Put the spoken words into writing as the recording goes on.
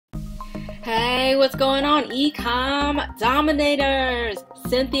Hey, what's going on, Ecom Dominators?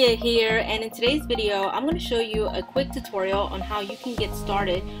 Cynthia here, and in today's video, I'm going to show you a quick tutorial on how you can get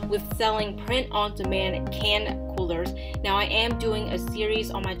started with selling print-on-demand can coolers. Now, I am doing a series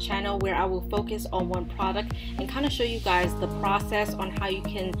on my channel where I will focus on one product and kind of show you guys the process on how you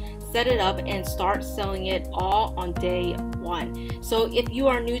can set it up and start selling it all on day one. So if you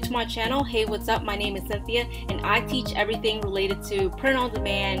are new to my channel, hey, what's up? My name is Cynthia, and I teach everything related to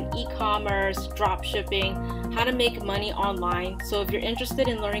print-on-demand, e-commerce, drop shipping, how to make money online. So if you're interested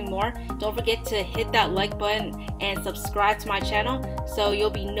in learning more, don't forget to hit that like button and subscribe to my channel so you'll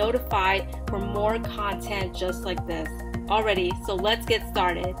be notified for more content just like this. Alrighty, so let's get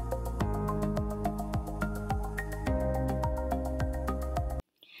started.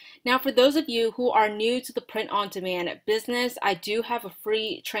 Now, for those of you who are new to the print-on-demand business, I do have a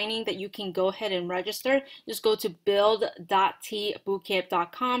free training that you can go ahead and register. Just go to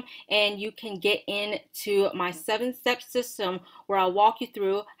build.teebootcamp.com and you can get into my 7-step system where I'll walk you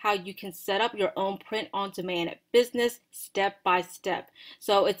through how you can set up your own print-on-demand business step by step.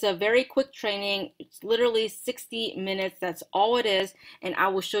 So it's a very quick training. It's literally 60 minutes. That's all it is. And I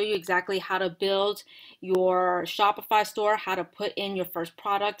will show you exactly how to build your Shopify store, how to put in your first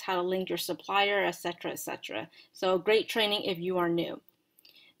product, how to link your supplier, etc., etc. So great training if you are new.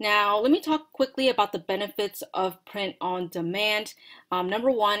 Now, let me talk quickly about the benefits of print on demand.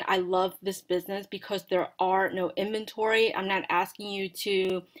 Number one, I love this business because there are no inventory. I'm not asking you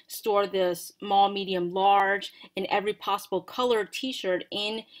to store the small, medium, large, in every possible color t-shirt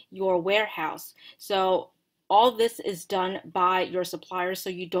in your warehouse. So all this is done by your supplier, so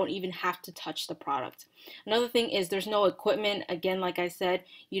you don't even have to touch the product. Another thing is there's no equipment. Again, like I said,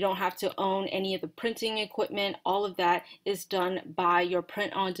 you don't have to own any of the printing equipment. All of that is done by your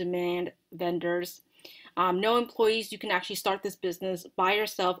print-on-demand vendors. No employees. You can actually start this business by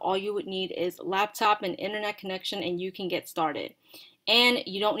yourself. All you would need is a laptop and internet connection, and you can get started. And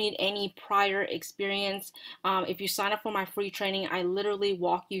you don't need any prior experience. If you sign up for my free training, I literally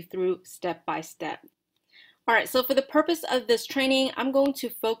walk you through step by step. All right, so for the purpose of this training, I'm going to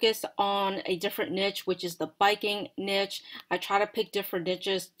focus on a different niche, which is the biking niche. I try to pick different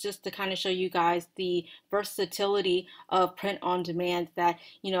niches just to kind of show you guys the versatility of print on demand, that,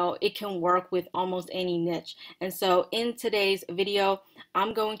 you know, it can work with almost any niche. And so in today's video,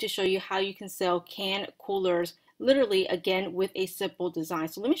 I'm going to show you how you can sell can coolers literally, again, with a simple design.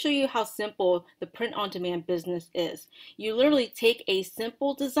 So let me show you how simple the print-on-demand business is. You literally take a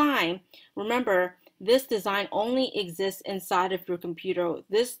simple design. Remember, this design only exists inside of your computer.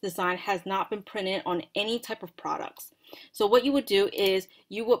 This design has not been printed on any type of products. So what you would do is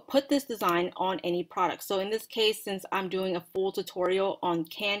you would put this design on any product. So in this case, since I'm doing a full tutorial on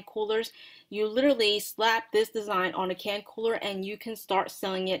can coolers, you literally slap this design on a can cooler and you can start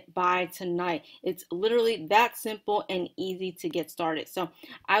selling it by tonight. It's literally that simple and easy to get started. So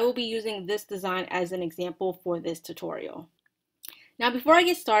I will be using this design as an example for this tutorial. Now, before I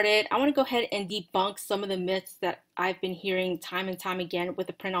get started, I want to go ahead and debunk some of the myths that I've been hearing time and time again with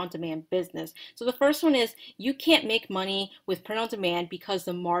the print-on-demand business. So the first one is you can't make money with print-on-demand because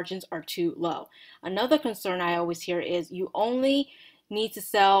the margins are too low. Another concern I always hear is you only need to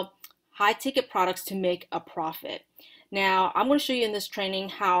sell high-ticket products to make a profit. Now, I'm going to show you in this training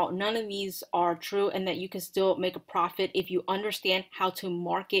how none of these are true and that you can still make a profit if you understand how to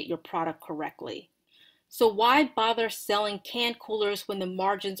market your product correctly. So why bother selling can coolers when the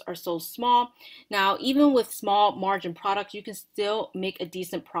margins are so small? Now, even with small margin products, you can still make a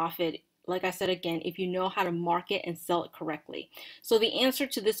decent profit. Like I said again, if you know how to market and sell it correctly. So the answer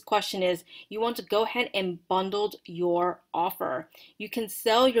to this question is you want to go ahead and bundle your offer. You can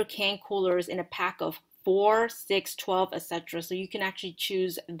sell your can coolers in a pack of 4, 6, 12, etc. So you can actually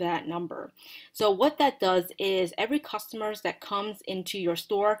choose that number. So what that does is every customer that comes into your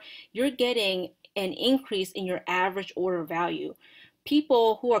store, you're getting an increase in your average order value.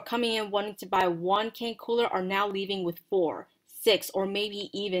 People who are coming in wanting to buy one can cooler are now leaving with 4, 6, or maybe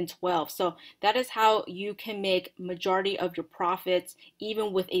even 12. So that is how you can make majority of your profits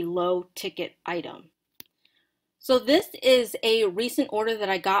even with a low ticket item. So this is a recent order that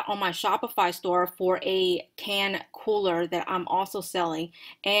I got on my Shopify store for a can cooler that I'm also selling.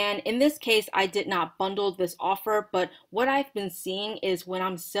 And in this case, I did not bundle this offer, but what I've been seeing is when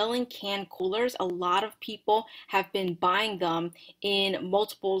I'm selling can coolers, a lot of people have been buying them in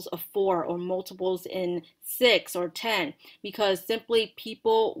multiples of 4 or multiples in 6 or 10, because simply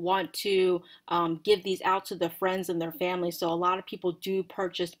people want to give these out to their friends and their family. So a lot of people do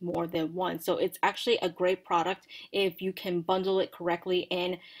purchase more than one. So it's actually a great product if you can bundle it correctly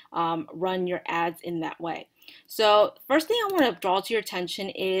and run your ads in that way. So first thing I want to draw to your attention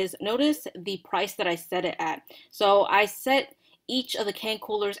is notice the price that I set it at. So I set each of the can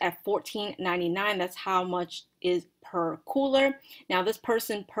coolers at $14.99. That's how much is per cooler. Now this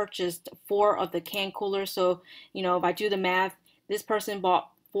person purchased 4 of the can coolers. So, if I do the math, this person bought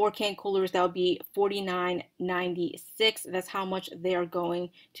 4 can coolers. That would be $49.96. That's how much they're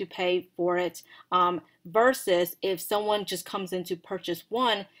going to pay for it. Versus if someone just comes in to purchase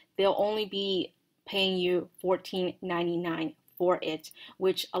one, they'll only be paying you $14.99 for it,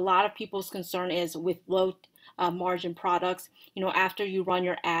 which a lot of people's concern is with low margin products. After you run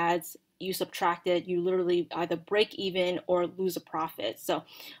your ads, you subtract it, you literally either break even or lose a profit. So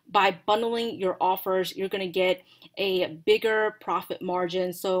by bundling your offers, you're going to get a bigger profit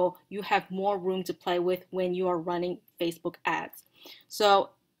margin, so you have more room to play with when you are running Facebook ads. So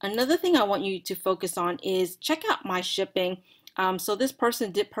another thing I want you to focus on is check out my shipping. So this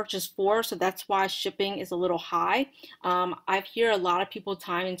person did purchase 4, so that's why shipping is a little high. I've heard a lot of people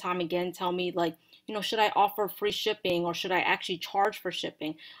time and time again tell me, like, should I offer free shipping or should I actually charge for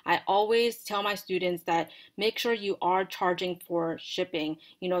shipping? I always tell my students that make sure you are charging for shipping.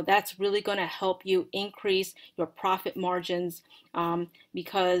 That's really going to help you increase your profit margins,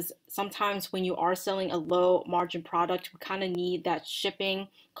 because sometimes when you are selling a low margin product, we kind of need that shipping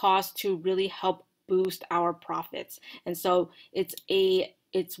cost to really help boost our profits. And so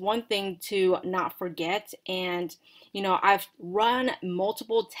it's one thing to not forget. And I've run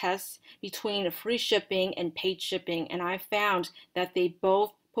multiple tests between free shipping and paid shipping, and I found that they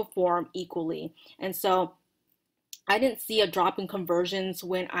both perform equally. And so I didn't see a drop in conversions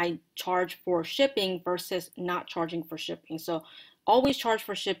when I charge for shipping versus not charging for shipping. So always charge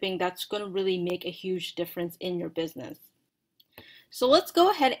for shipping. That's going to really make a huge difference in your business. So let's go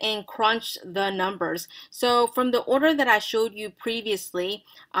ahead and crunch the numbers. So from the order that I showed you previously,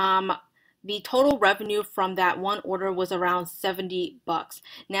 the total revenue from that one order was around $70.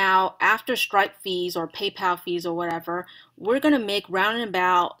 Now, after Stripe fees or PayPal fees or whatever, we're going to make round and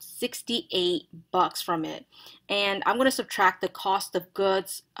about $68 from it. And I'm going to subtract the cost of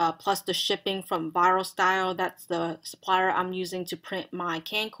goods plus the shipping from Viral Style. That's the supplier I'm using to print my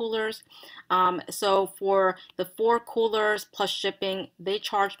can coolers. So for the 4 coolers plus shipping, they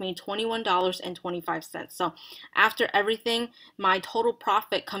charged me $21.25. So after everything, my total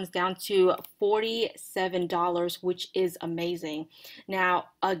profit comes down to $47, which is amazing. Now,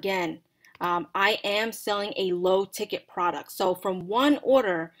 again, I am selling a low ticket product. So from one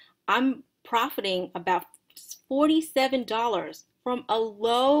order, I'm profiting about $47 from a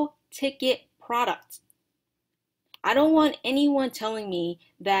low ticket product. I don't want anyone telling me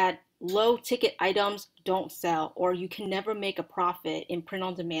that low ticket items don't sell or you can never make a profit in print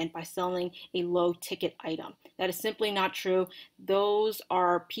on demand by selling a low ticket item. That is simply not true. Those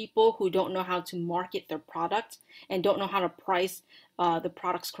are people who don't know how to market their product and don't know how to price the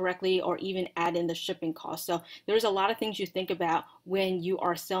products correctly or even add in the shipping cost. So there's a lot of things you think about when you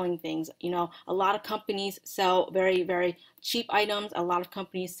are selling things. A lot of companies sell very, very cheap items. A lot of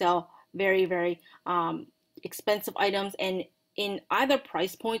companies sell very, very expensive items, and in either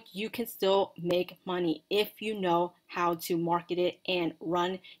price point you can still make money if you know how to market it and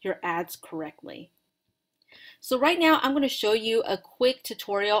run your ads correctly. So right now I'm going to show you a quick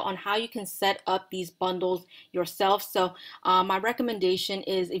tutorial on how you can set up these bundles yourself. So my recommendation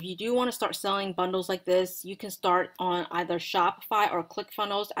is if you do want to start selling bundles like this, you can start on either Shopify or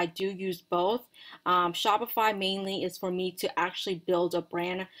ClickFunnels. I do use both. Shopify mainly is for me to actually build a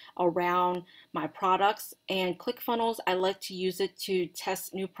brand around my products, and ClickFunnels I like to use it to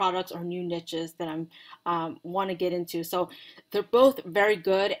test new products or new niches that I'm want to get into. So they're both very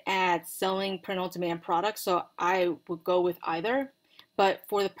good at selling print on demand products, so I would go with either. But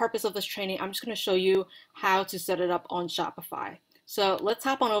for the purpose of this training, I'm just going to show you how to set it up on Shopify. So let's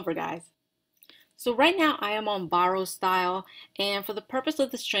hop on over, guys. So right now I am on Viral Style, and for the purpose of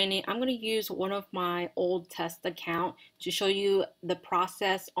this training, I'm going to use one of my old test account to show you the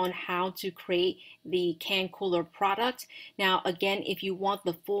process on how to create the can cooler product. Now, again, if you want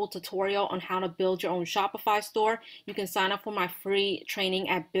the full tutorial on how to build your own Shopify store, you can sign up for my free training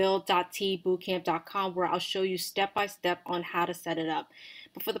at build.teebootcamp.com, where I'll show you step by step on how to set it up.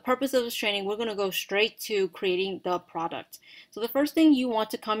 But for the purpose of this training, we're going to go straight to creating the product. So the first thing you want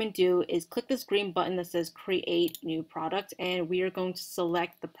to come and do is click this green button that says create new product, and we are going to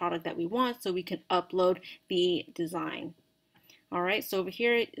select the product that we want so we can upload the design. All right, so over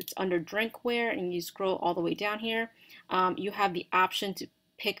here it's under drinkware, and you scroll all the way down here. You have the option to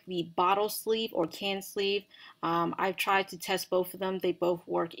pick the bottle sleeve or can sleeve. I've tried to test both of them. They both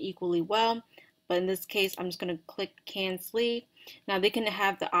work equally well. But in this case, I'm just going to click can sleeve. Now they can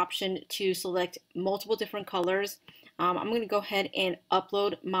have the option to select multiple different colors. I'm going to go ahead and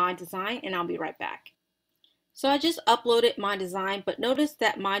upload my design and I'll be right back. So I just uploaded my design, but notice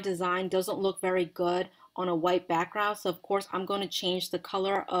that my design doesn't look very good on a white background. So of course I'm going to change the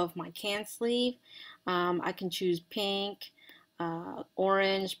color of my can sleeve. I can choose pink,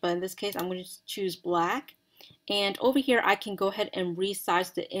 orange, but in this case I'm going to choose black. And over here I can go ahead and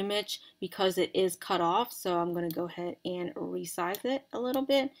resize the image because it is cut off. So I'm going to go ahead and resize it a little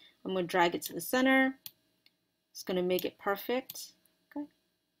bit. I'm going to drag it to the center. It's going to make it perfect. Okay.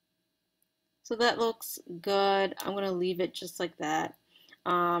 So that looks good. I'm going to leave it just like that.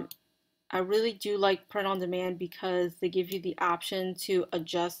 I really do like print on demand because they give you the option to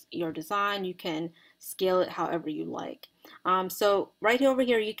adjust your design. You can scale it however you like. So right over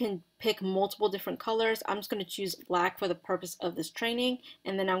here you can pick multiple different colors. I'm just going to choose black for the purpose of this training,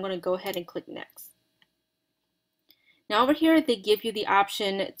 and then I'm going to go ahead and click next. Now over here they give you the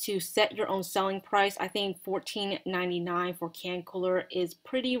option to set your own selling price. I think $14.99 for can cooler is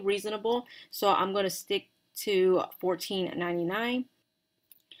pretty reasonable, so I'm going to stick to $14.99.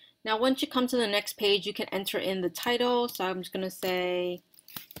 Now once you come to the next page, you can enter in the title. So I'm just going to say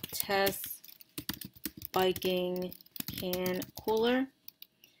test biking can cooler.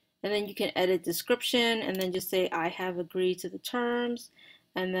 And then you can edit description and then just say I have agreed to the terms.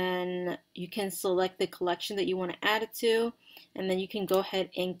 And then you can select the collection that you want to add it to. And then you can go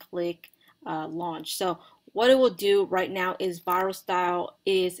ahead and click launch. So what it will do right now is Viral Style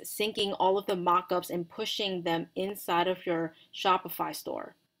is syncing all of the mockups and pushing them inside of your Shopify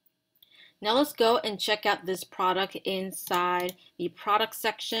store. Now let's go and check out this product inside the product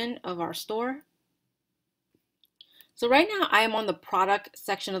section of our store. So right now I am on the product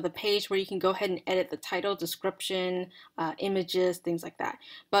section of the page where you can go ahead and edit the title, description, images, things like that.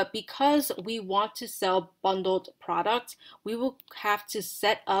 But because we want to sell bundled products, we will have to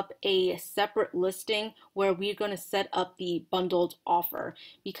set up a separate listing where we're going to set up the bundled offer.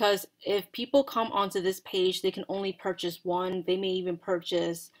 Because if people come onto this page, they can only purchase one. They may even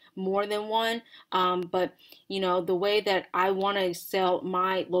purchase more than one. But you know, the way that I want to sell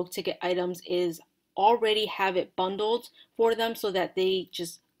my low ticket items is already have it bundled for them so that they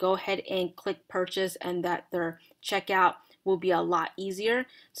just go ahead and click purchase and that their checkout will be a lot easier.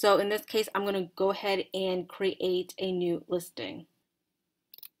 So in this case, I'm going to go ahead and create a new listing.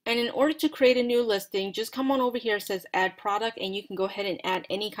 And in order to create a new listing, just come on over here. It says add product, and you can go ahead and add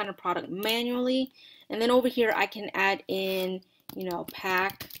any kind of product manually. And then over here, I can add in, you know,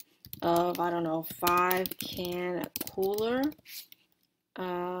 pack of, I don't know, 5 can cooler.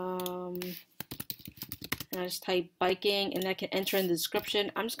 And I just type biking, and I can enter in the description.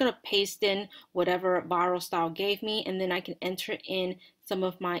 I'm just going to paste in whatever Viral Style gave me, and then I can enter in some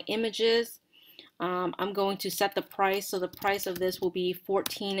of my images. I'm going to set the price. So the price of this will be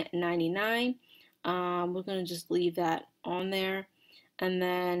 $14.99. We're going to just leave that on there, and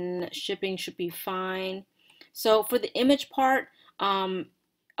then shipping should be fine. So for the image part, a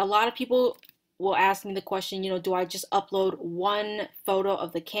lot of people will ask me the question, you know, do I just upload one photo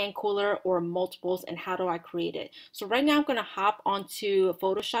of the can cooler or multiples, and how do I create it? So right now I'm going to hop onto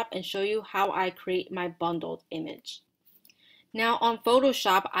Photoshop and show you how I create my bundled image. Now on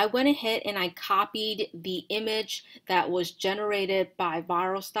Photoshop, I went ahead and I copied the image that was generated by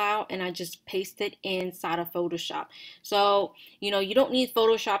Viral Style, and I just pasted inside of Photoshop. So, you know, you don't need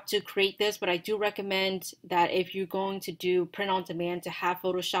Photoshop to create this, but I do recommend that if you're going to do print on demand, to have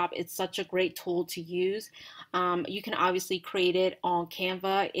Photoshop. It's such a great tool to use. You can obviously create it on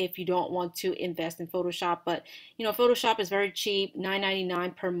Canva if you don't want to invest in Photoshop, but you know, Photoshop is very cheap,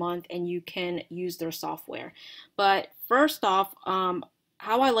 $9.99 per month, and you can use their software. But first off,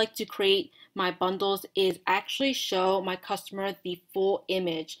 how I like to create my bundles is actually show my customer the full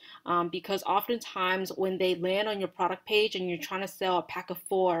image, because oftentimes when they land on your product page and you're trying to sell a pack of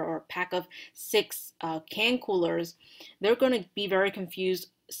 4 or a pack of 6 can coolers, they're going to be very confused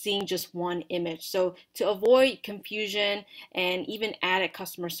seeing just one image. So to avoid confusion and even added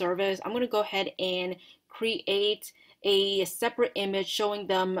customer service, I'm going to go ahead and create a separate image showing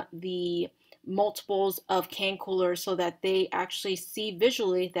them the multiples of can coolers so that they actually see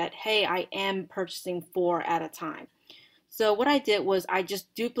visually that, hey, I am purchasing 4 at a time. So what I did was I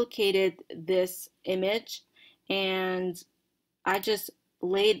just duplicated this image and I just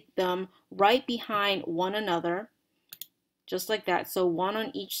laid them right behind one another, just like that. So one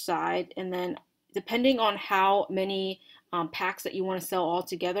on each side, and then depending on how many packs that you want to sell all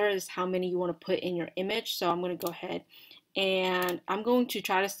together is how many you want to put in your image. So I'm going to go ahead and I'm going to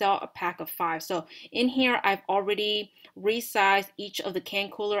try to sell a pack of 5. So in here, I've already resized each of the can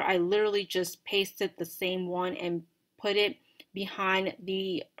cooler. I literally just pasted the same one and put it behind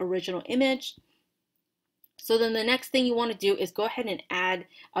the original image. So then the next thing you want to do is go ahead and add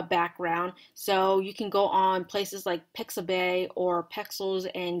a background. So you can go on places like Pixabay or Pexels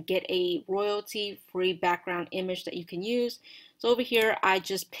and get a royalty-free background image that you can use. So over here, I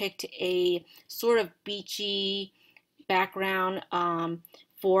just picked a sort of beachy background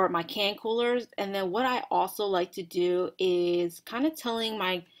for my can coolers. And then what I also like to do is kind of telling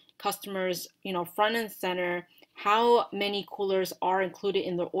my customers, front and center, how many coolers are included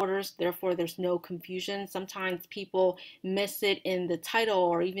in their orders. Therefore, there's no confusion. Sometimes people miss it in the title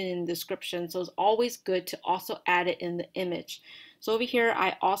or even in the description. So it's always good to also add it in the image. So over here,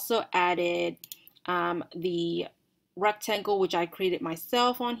 I also added the rectangle, which I created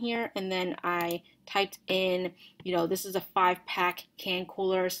myself on here. And then I typed in, this is a 5-pack can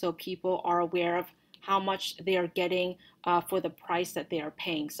cooler, so people are aware of how much they are getting for the price that they are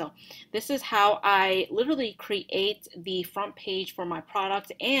paying. So this is how I literally create the front page for my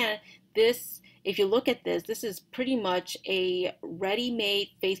product. And this, if you look at this, this is pretty much a ready-made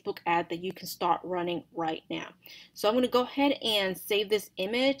Facebook ad that you can start running right now. So I'm going to go ahead and save this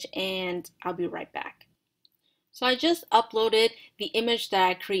image, and I'll be right back. So I just uploaded the image that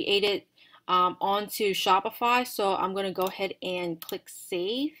I created onto Shopify. So I'm going to go ahead and click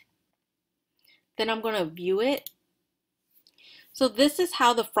save. Then I'm going to view it. So this is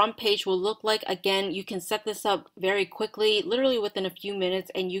how the front page will look like. Again, you can set this up very quickly, literally within a few minutes,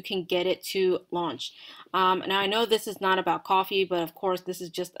 and you can get it to launch. Now I know this is not about coffee, but of course this is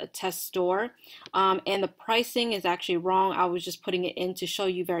just a test store. And the pricing is actually wrong. I was just putting it in to show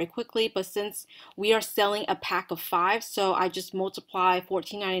you very quickly, but since we are selling a pack of 5, so I just multiply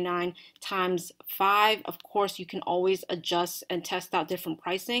 $14.99 times 5. Of course, you can always adjust and test out different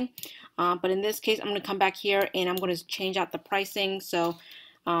pricing. But in this case, I'm going to come back here and I'm going to change out the pricing. So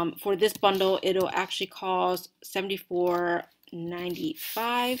for this bundle, it'll actually cost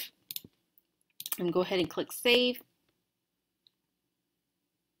 $74.95. And go ahead and click save.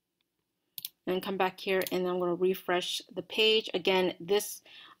 And come back here and I'm going to refresh the page. Again, this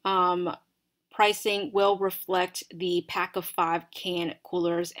pricing will reflect the pack of 5 can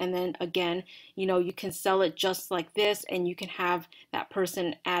coolers. And then again, you can sell it just like this, and you can have that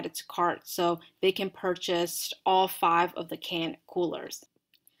person add it to cart so they can purchase all 5 of the can coolers.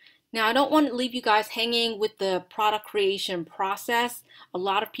 Now, I don't want to leave you guys hanging with the product creation process. A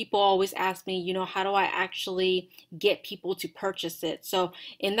lot of people always ask me, how do I actually get people to purchase it? So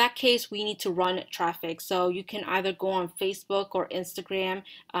in that case, we need to run traffic. So you can either go on Facebook or Instagram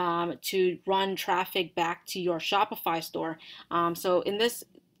to run traffic back to your Shopify store. So in this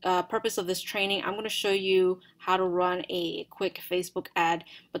purpose of this training, I'm going to show you how to run a quick Facebook ad.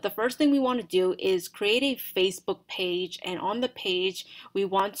 But the first thing we want to do is create a Facebook page, and on the page we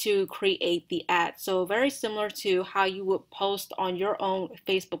want to create the ad. So very similar to how you would post on your own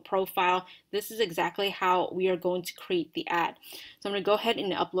Facebook profile, this is exactly how we are going to create the ad. So I'm going to go ahead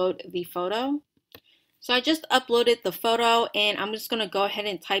and upload the photo. So I just uploaded the photo, and I'm just going to go ahead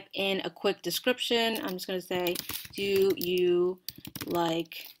and type in a quick description. I'm just going to say, do you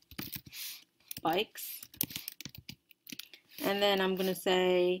like bikes? And then I'm going to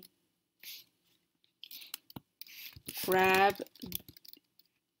say, grab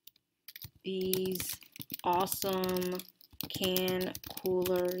these awesome can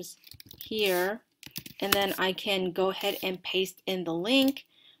coolers here. And then I can go ahead and paste in the link,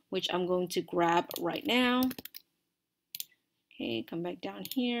 which I'm going to grab right now. Okay, come back down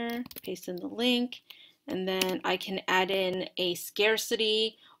here, paste in the link, and then I can add in a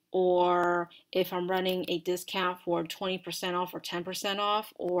scarcity, or if I'm running a discount for 20% off or 10%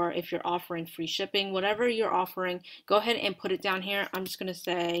 off, or if you're offering free shipping, whatever you're offering, go ahead and put it down here. I'm just going to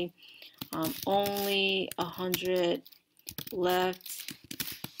say only 100 left,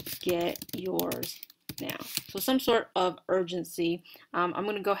 get yours now. So some sort of urgency. I'm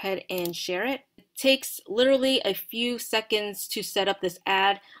going to go ahead and share it. It takes literally a few seconds to set up this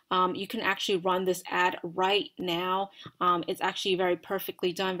ad. You can actually run this ad right now. It's actually very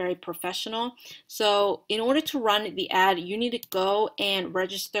perfectly done, very professional. So in order to run the ad, you need to go and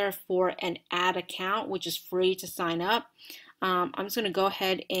register for an ad account, which is free to sign up. I'm just going to go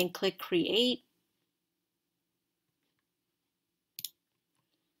ahead and click create.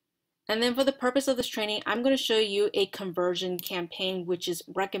 And then for the purpose of this training, I'm going to show you a conversion campaign, which is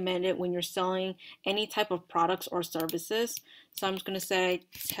recommended when you're selling any type of products or services. So I'm just going to say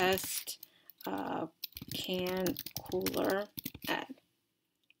test can cooler ad.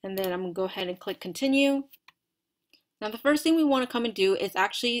 And then I'm going to go ahead and click continue. Now, the first thing we want to come and do is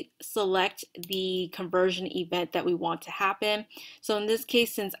actually select the conversion event that we want to happen. So in this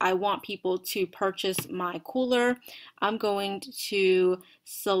case, since I want people to purchase my cooler, I'm going to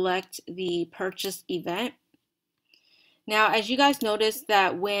select the purchase event. Now, as you guys notice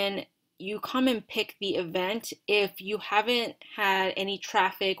that when you come and pick the event, if you haven't had any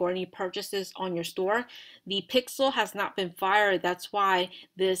traffic or any purchases on your store, the pixel has not been fired. That's why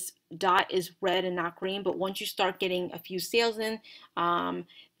this dot is red and not green. But once you start getting a few sales in,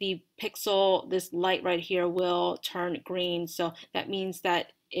 the pixel, this light right here, will turn green. So that means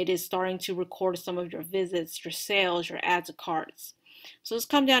that it is starting to record some of your visits, your sales, your ads to carts. So let's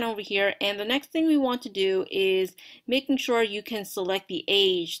come down over here, and the next thing we want to do is making sure you can select the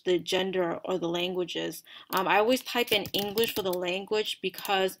age, the gender, or the languages. I always type in English for the language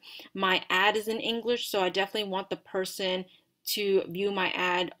because my ad is in English, so I definitely want the person to view my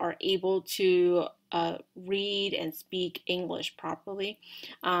ad are able to read and speak English properly.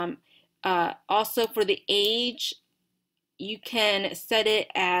 Also for the age, you can set it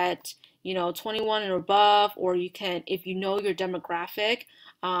at 21 and above, or you can, if you know your demographic,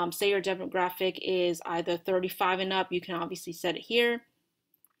 say your demographic is either 35 and up, you can obviously set it here.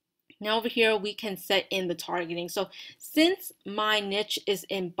 Now over here, we can set in the targeting. So since my niche is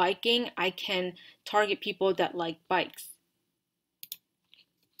in biking, I can target people that like bikes.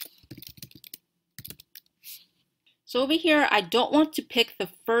 So over here, I don't want to pick the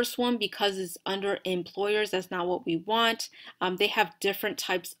first one because it's under employers. That's not what we want. They have different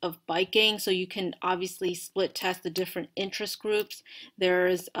types of biking, so you can obviously split test the different interest groups.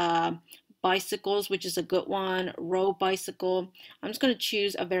 There's bicycles, which is a good one, road bicycle. I'm just going to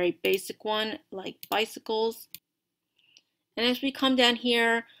choose a very basic one like bicycles. And as we come down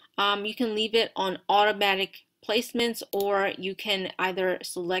here, you can leave it on automatic placements, or you can either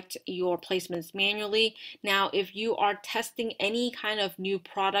select your placements manually. Now, if you are testing any kind of new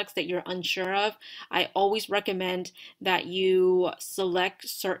products that you're unsure of, I always recommend that you select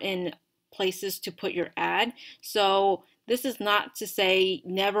certain places to put your ad. So this is not to say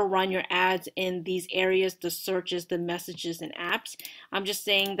never run your ads in these areas, the searches, the messages, and apps. I'm just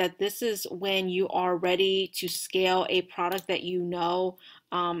saying that this is when you are ready to scale a product that you know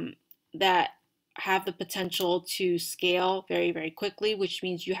that have the potential to scale very, very quickly, which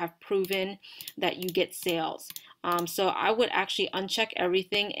means you have proven that you get sales. So I would actually uncheck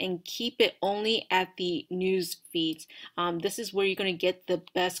everything and keep it only at the news feeds. This is where you're going to get the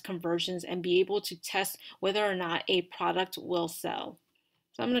best conversions and be able to test whether or not a product will sell.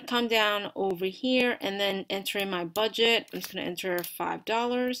 So I'm going to come down over here and then enter in my budget. I'm just going to enter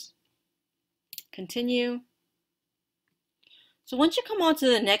 $5. Continue. So once you come on to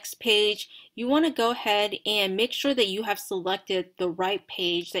the next page, you want to go ahead and make sure that you have selected the right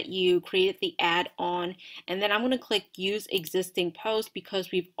page that you created the ad on. And then I'm going to click Use Existing Post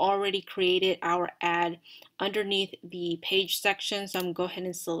because we've already created our ad underneath the page section. So I'm going to go ahead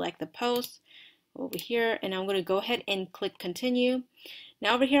and select the post over here, and I'm going to go ahead and click Continue.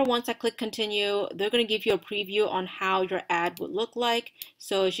 Now over here, once I click continue, they're going to give you a preview on how your ad would look like.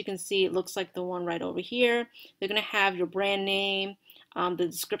 So as you can see, it looks like the one right over here. They're going to have your brand name, the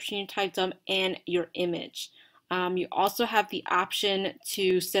description you typed up, and your image. You also have the option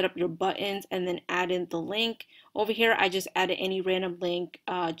to set up your buttons and then add in the link. Over here, I just added any random link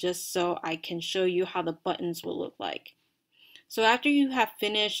just so I can show you how the buttons will look like. So after you have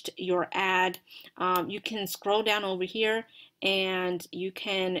finished your ad, you can scroll down over here and you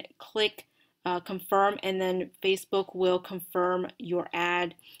can click confirm, and then Facebook will confirm your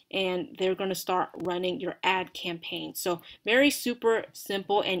ad and they're going to start running your ad campaign. So very super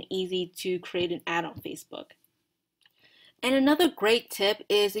simple and easy to create an ad on Facebook. And another great tip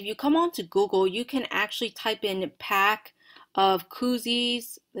is if you come on to Google, you can actually type in pack of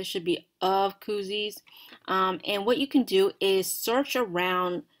koozies. There should be of koozies. And what you can do is search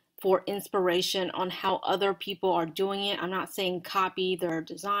around for inspiration on how other people are doing it. I'm not saying copy their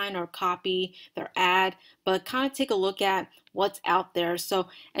design or copy their ad, but kind of take a look at what's out there. So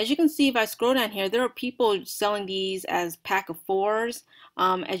as you can see, if I scroll down here, there are people selling these as pack of fours.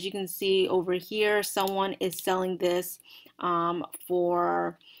 As you can see over here, someone is selling this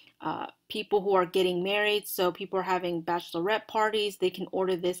for people who are getting married. So people are having bachelorette parties, they can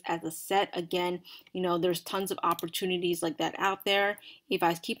order this as a set. Again, there's tons of opportunities like that out there. If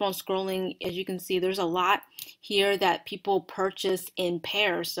I keep on scrolling, as you can see, there's a lot here that people purchase in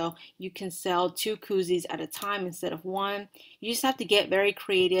pairs. So you can sell 2 koozies at a time instead of 1. You just have to get very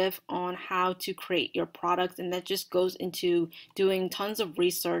creative on how to create your products, and that just goes into doing tons of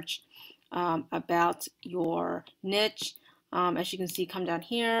research about your niche. As you can see, come down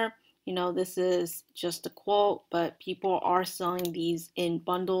here, You know, this is just a quote, but people are selling these in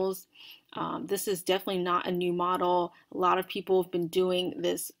bundles. This is definitely not a new model. A lot of people have been doing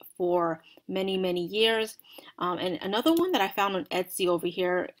this for many, many years. And another one that I found on Etsy over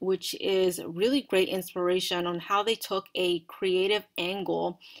here, which is really great inspiration on how they took a creative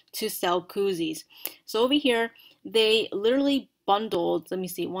angle to sell koozies. So over here, they literally bundled, let me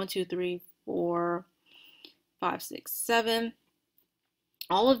see, 1, 2, 3, 4, 5, 6, 7.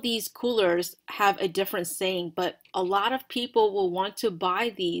 All of these coolers have a different saying, but a lot of people will want to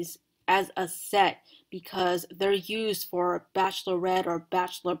buy these as a set because they're used for bachelorette or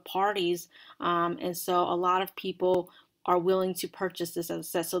bachelor parties. And so a lot of people are willing to purchase this as a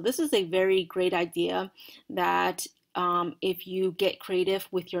set. So this is a very great idea that if you get creative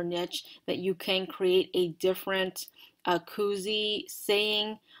with your niche, that you can create a different koozie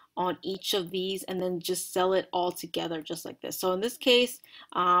saying on each of these and then just sell it all together just like this. So in this case,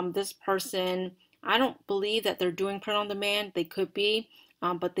 this person, I don't believe that they're doing print on demand. They could be,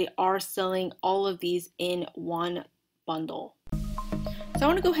 but they are selling all of these in one bundle. So I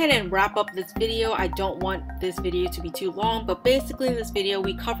want to go ahead and wrap up this video. I don't want this video to be too long, but basically in this video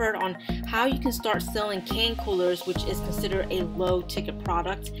we covered on how you can start selling can coolers, which is considered a low ticket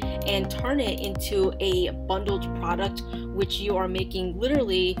product, and turn it into a bundled product, which you are making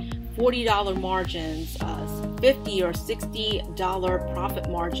literally $40 margins, $50 or $60 profit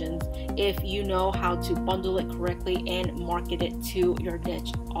margins if you know how to bundle it correctly and market it to your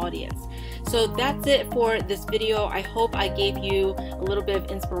niche audience. So that's it for this video. I hope I gave you a little bit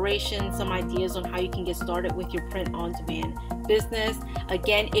of inspiration, some ideas on how you can get started with your print on demand business.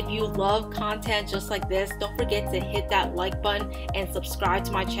 Again, if you love content just like this, don't forget to hit that like button and subscribe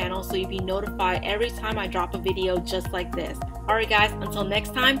to my channel so you'll be notified every time I drop a video just like this. Alright guys, until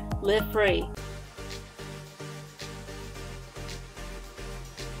next time, live free.